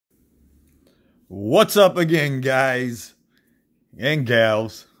What's up again, guys and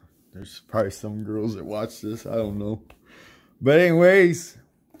gals? There's probably some girls that watch this, I don't know. But anyways,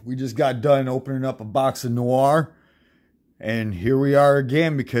 we just got done opening up a box of Noir. And here we are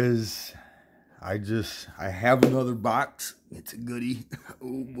again because I have another box. It's a goodie.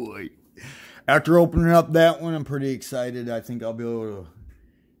 Oh boy. After opening up that one, I'm pretty excited. I think I'll be able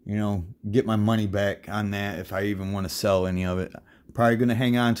to, get my money back on that if I even want to sell any of it. I'm probably going to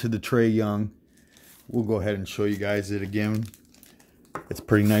hang on to the Trae Young. We'll go ahead and show you guys it again. It's a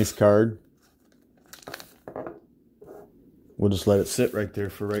pretty nice card. We'll just let it sit right there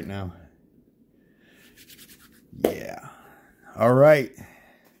for right now. Yeah. All right.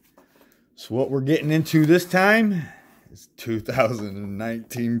 So what we're getting into this time is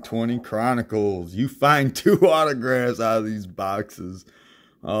 2019-20 Chronicles. You find 2 autographs out of these boxes.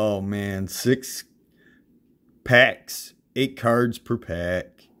 Oh man, 6 packs, 8 cards per pack.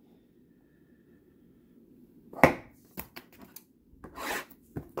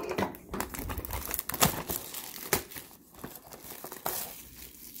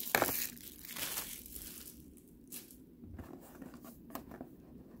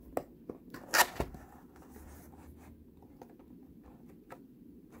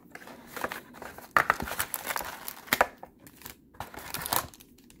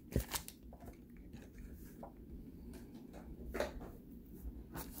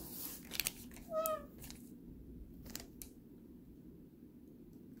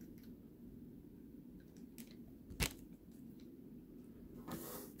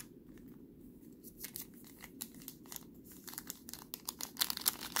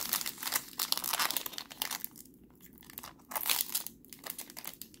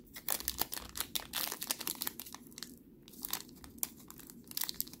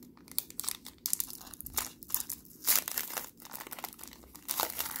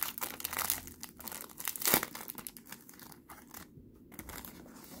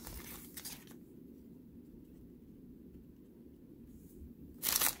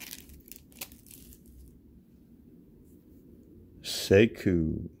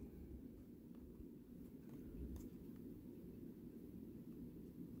 Sekou.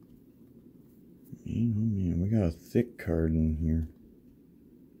 Man, we got a thick card in here.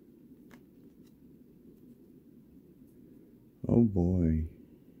 Oh boy.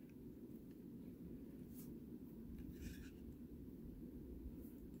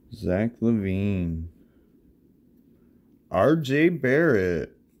 Zach Levine. R.J.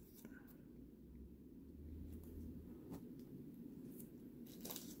 Barrett.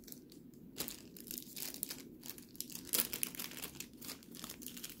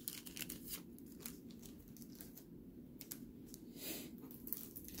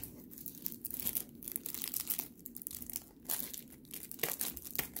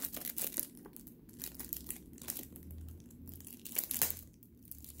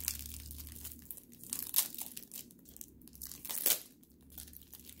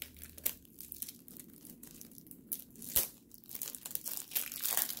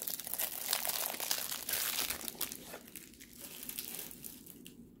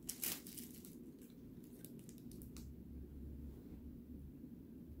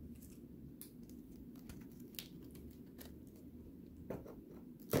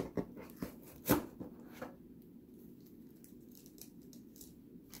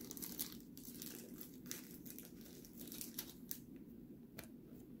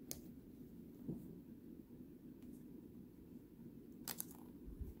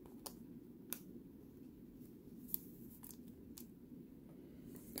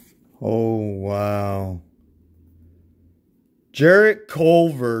 Oh, wow. Jarrett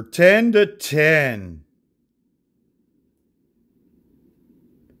Culver, 10/10.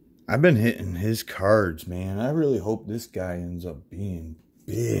 I've been hitting his cards, man. I really hope this guy ends up being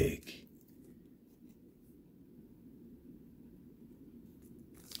big.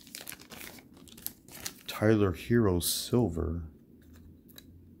 Tyler Hero Silver.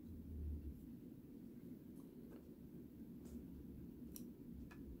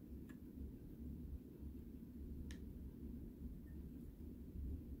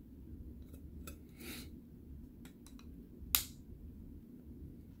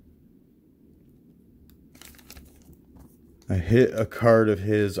 I hit a card of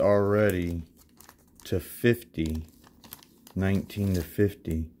his already to 50.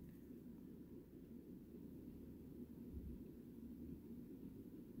 19/50.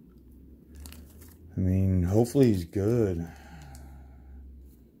 I mean, hopefully he's good.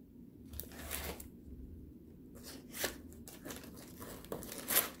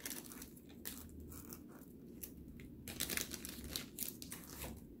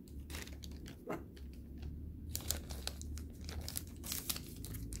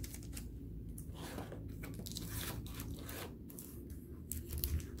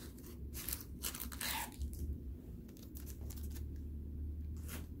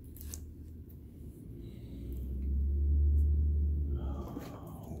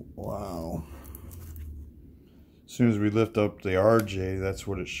 soon as we lift up the RJ, that's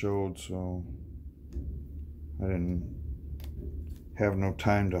what it showed, so I didn't have no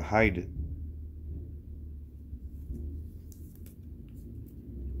time to hide it.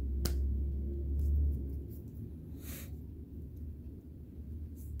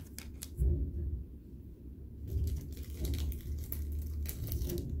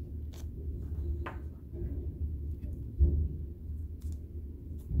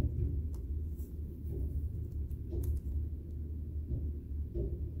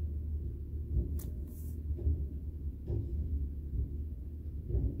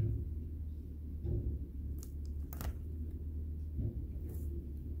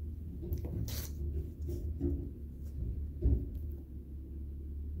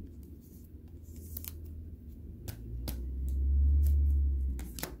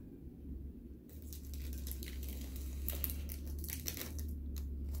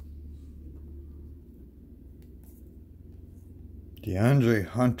 DeAndre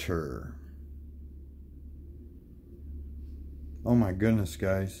Hunter. Oh my goodness,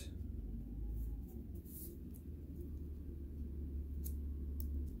 guys.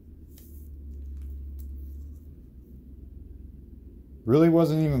 Really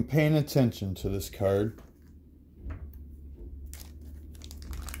wasn't even paying attention to this card.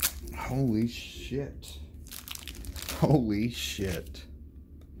 Holy shit. Holy shit.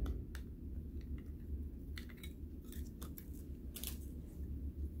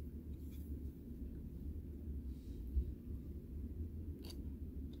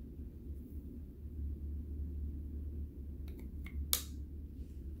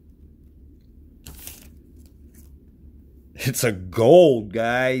 It's a gold,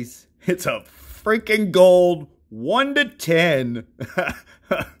 guys. It's a freaking gold. 1 to 10.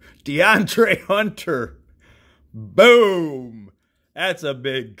 DeAndre Hunter. Boom. That's a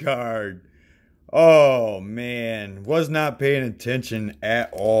big card. Oh, man. Was not paying attention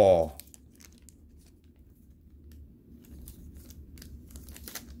at all.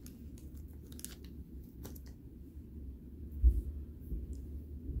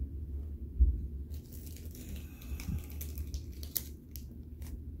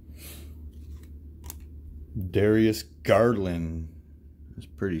 Darius Garland. That's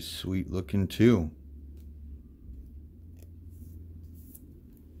pretty sweet looking too.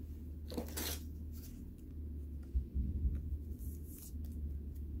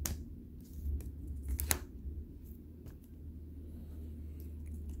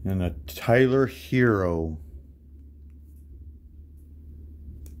 And a Tyler Hero.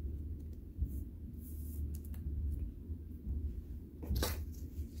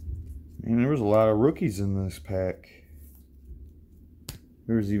 Man, there was a lot of rookies in this pack.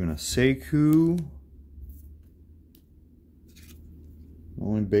 There was even a Sekou. The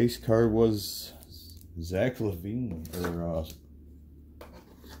only base card was Zach Levine, or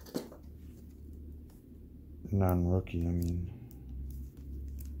non-rookie, I mean.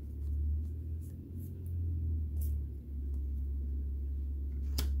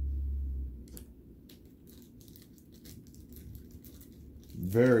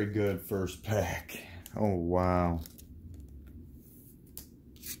 Very good first pack. Oh, wow.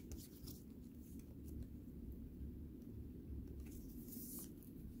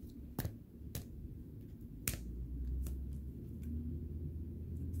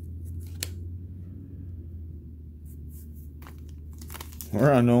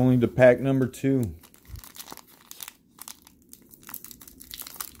 We're on only to pack number 2.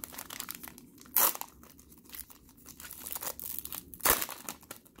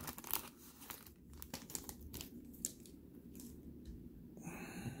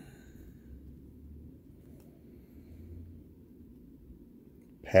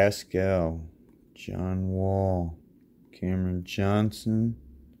 Pascal, John Wall, Cameron Johnson,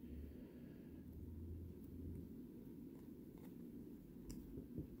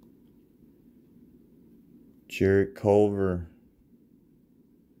 Jarrett Culver,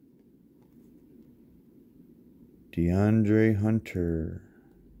 DeAndre Hunter,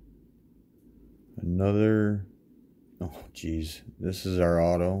 another, oh geez, this is our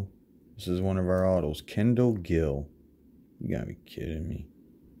auto. This is one of our autos, Kendall Gill. You gotta be kidding me.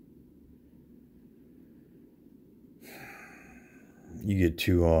 You get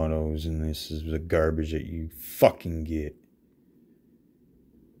 2 autos, and this is the garbage that you fucking get.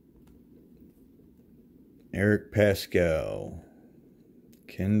 Eric Pascal.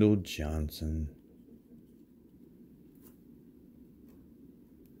 Kendall Johnson.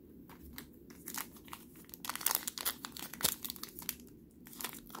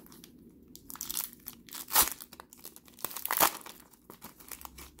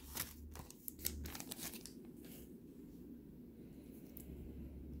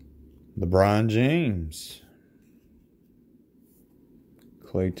 LeBron James.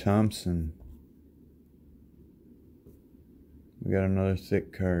 Klay Thompson. We got another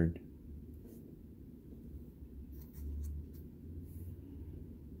thick card.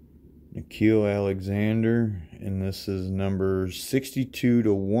 Nikhil Alexander, and this is number 62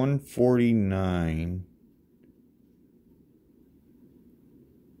 to 149.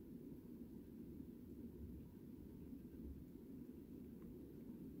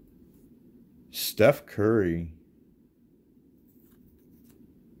 Steph Curry.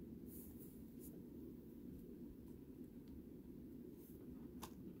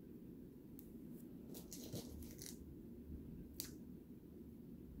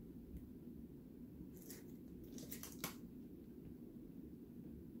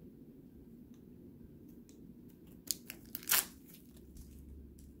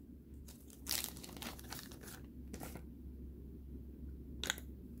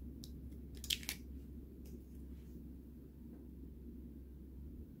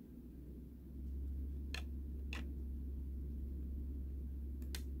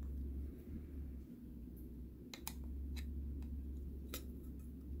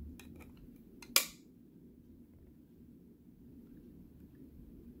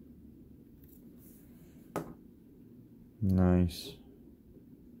 Nice.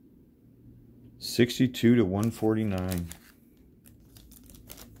 62 to 149.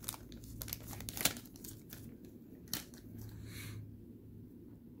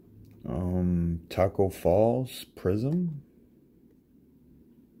 Taco Falls Prism.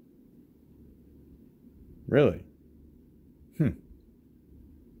 Really?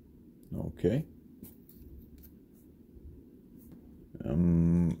 Okay.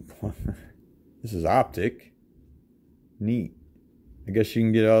 This is optic. Neat. I guess you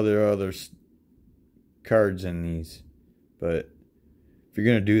can get all their other cards in these, but if you're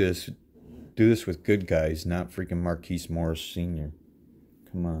gonna do this with good guys, not freaking Marquise Morris Sr.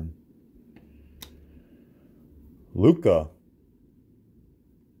 Come on. Luka.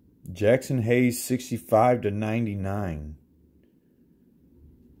 Jackson Hayes 65 to 99.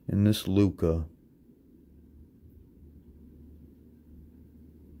 And this Luka.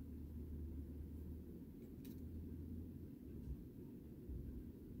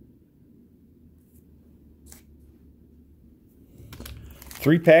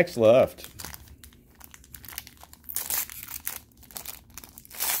 Three packs left.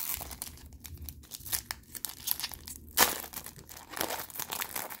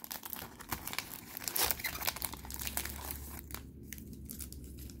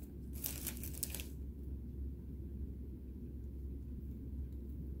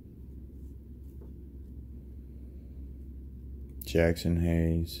 Jackson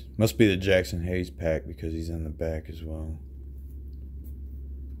Hayes. Must be the Jackson Hayes pack because he's on the back as well.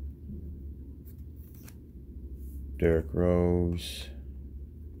 Derrick Rose.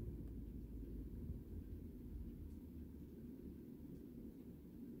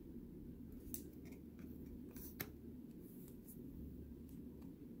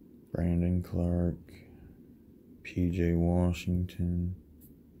 Brandon Clark. PJ Washington.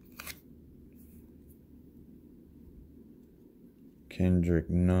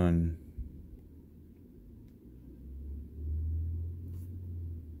 Kendrick Nunn.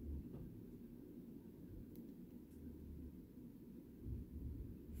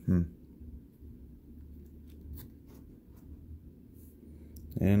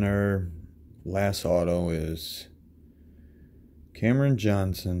 And our last auto is Cameron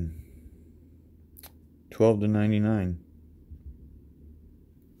Johnson, 12 to 99.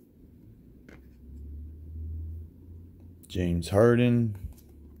 James Harden,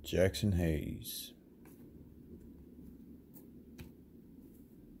 Jackson Hayes.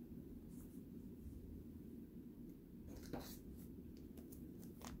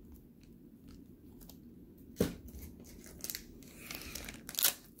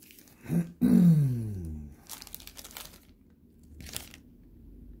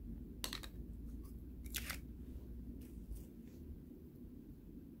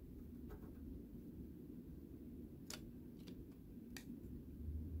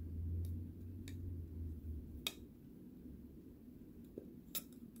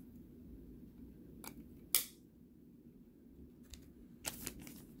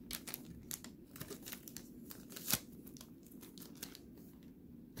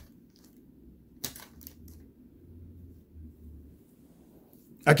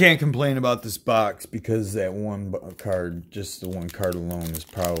 I can't complain about this box because that one card, just the one card alone, is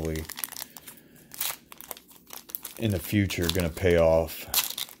probably in the future going to pay off.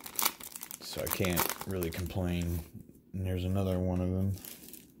 So I can't really complain. And there's another one of them.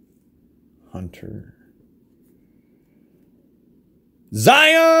 Hunter.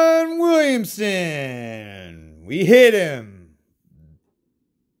 Zion Williamson. We hit him.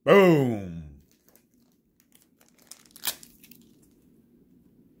 Boom.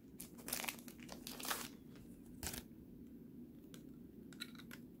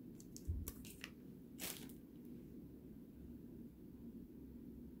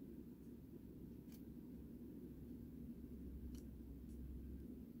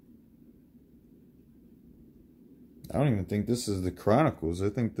 I don't even think this is the Chronicles. I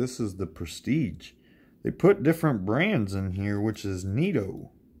think this is the Prestige. They put different brands in here, which is neato.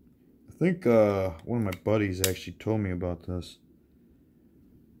 I think one of my buddies actually told me about this.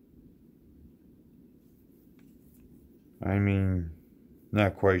 I mean,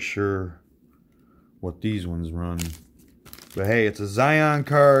 not quite sure what these ones run. But hey, it's a Zion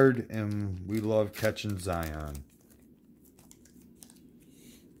card, and we love catching Zion.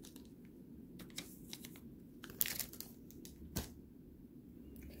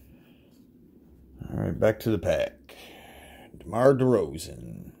 All right, back to the pack. DeMar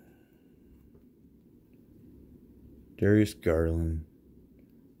DeRozan. Darius Garland.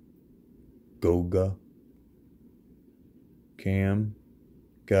 Goga. Cam.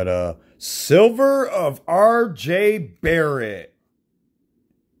 Got a silver of R.J. Barrett.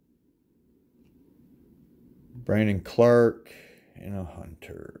 Brandon Clark. And a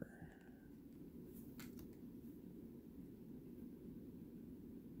Hunter.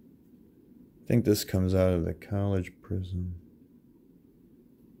 I think this comes out of the college prison.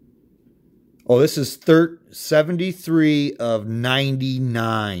 Oh, this is 73 of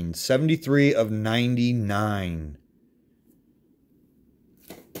 99. 73 of 99.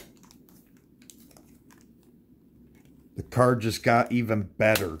 The card just got even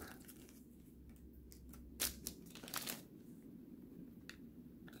better.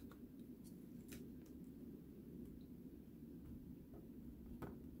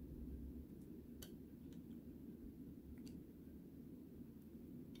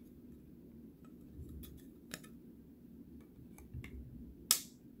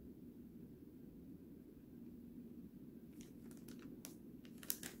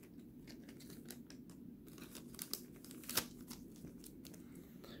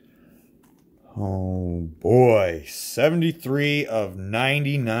 Oh boy, 73 of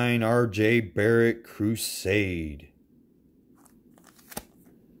 99 R.J. Barrett Crusade.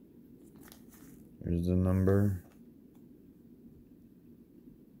 Here's the number.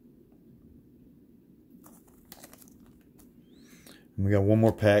 And we got one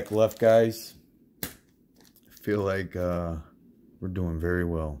more pack left, guys. I feel like we're doing very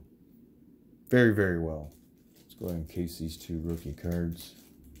well. Very, very well. Let's go ahead and case these two rookie cards.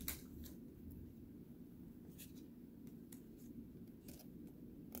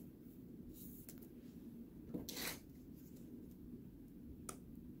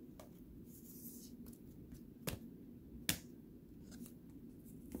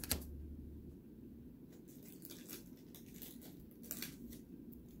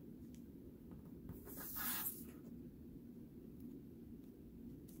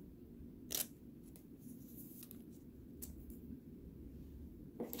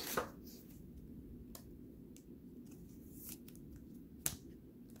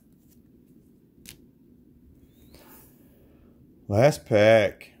 Last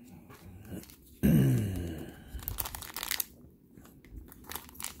pack.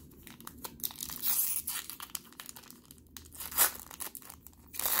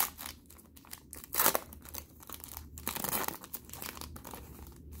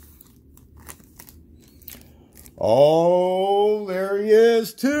 Oh, there he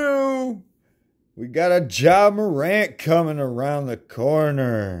is too. We got a Ja Morant coming around the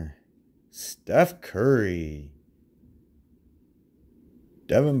corner. Steph Curry.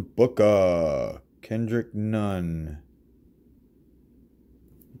 Devin Booker, Kendrick Nunn.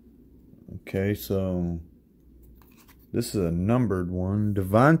 Okay, so this is a numbered one.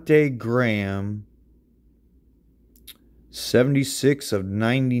 Devontae Graham, 76 of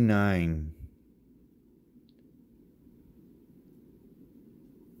 99.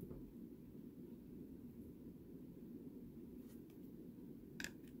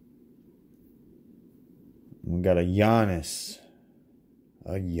 We got a Giannis.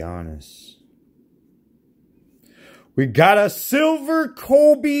 We got a silver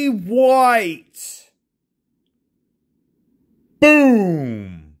Coby White.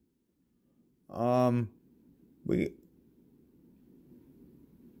 Boom. We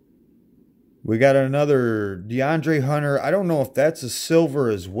got another DeAndre Hunter. I don't know if that's a silver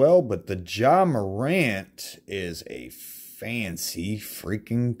as well, but the Ja Morant is a fancy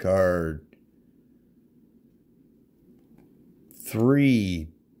freaking card. 3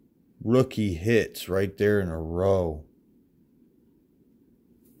 rookie hits right there in a row.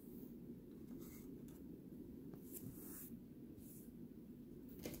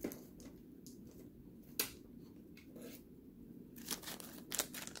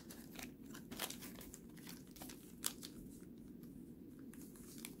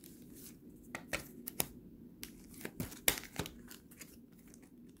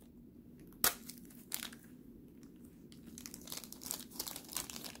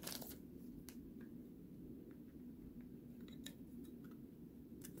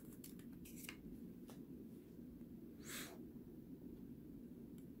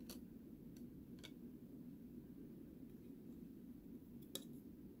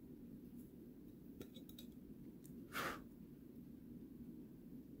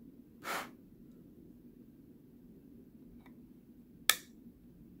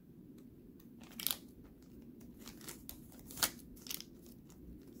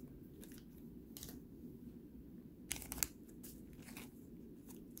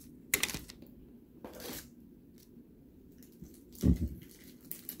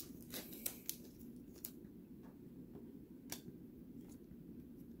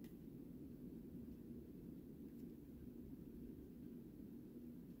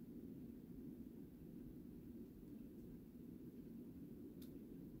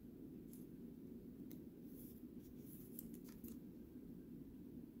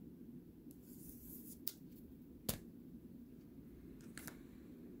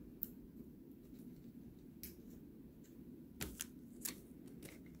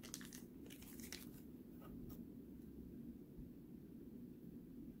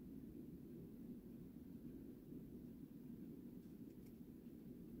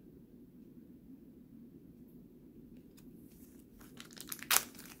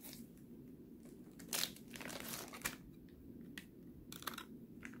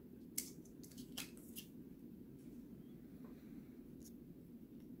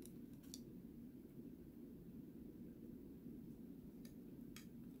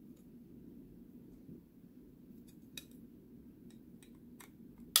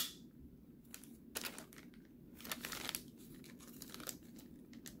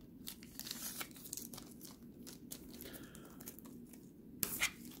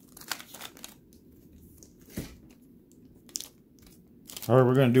 All right,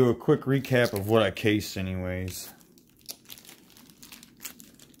 we're going to do a quick recap of what I cased anyways.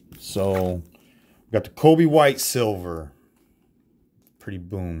 So, got the Coby White Silver. Pretty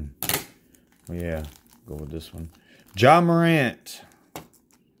boom. Oh, yeah, go with this one. Ja Morant.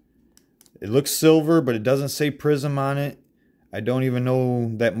 It looks silver, but it doesn't say Prism on it. I don't even know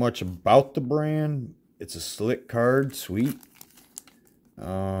that much about the brand. It's a slick card. Sweet.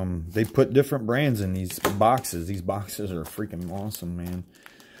 They put different brands in these boxes. These boxes are freaking awesome, man.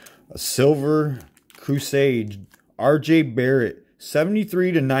 A Silver Crusade. R.J. Barrett.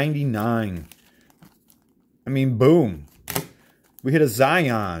 73/99. I mean, boom. We hit a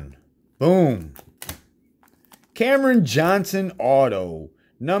Zion. Boom. Cameron Johnson Auto.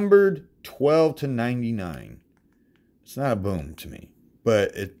 Numbered 12/99. It's not a boom to me,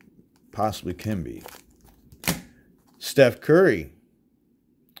 but it possibly can be. Steph Curry.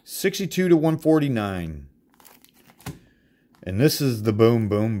 62/149. And this is the boom,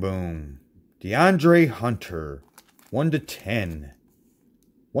 boom, boom. DeAndre Hunter. 1/10.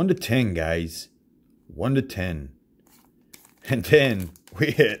 1/10, guys. 1/10. And then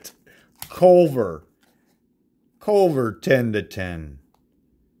we hit Culver. Culver 10/10.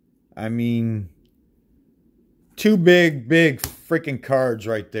 I mean, two big freaking cards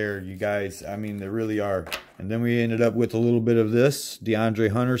right there, you guys. I mean, they really are. And then we ended up with a little bit of this. DeAndre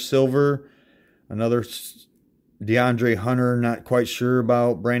Hunter Silver. Another DeAndre Hunter, not quite sure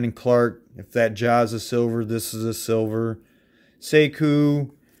about. Brandon Clark. If that Ja's a silver, this is a silver. Sekou.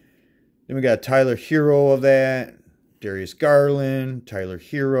 Then we got Tyler Hero of that. Darius Garland. Tyler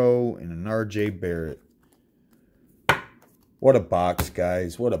Hero. And an R.J. Barrett. What a box,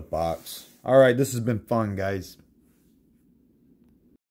 guys. What a box. All right, this has been fun, guys.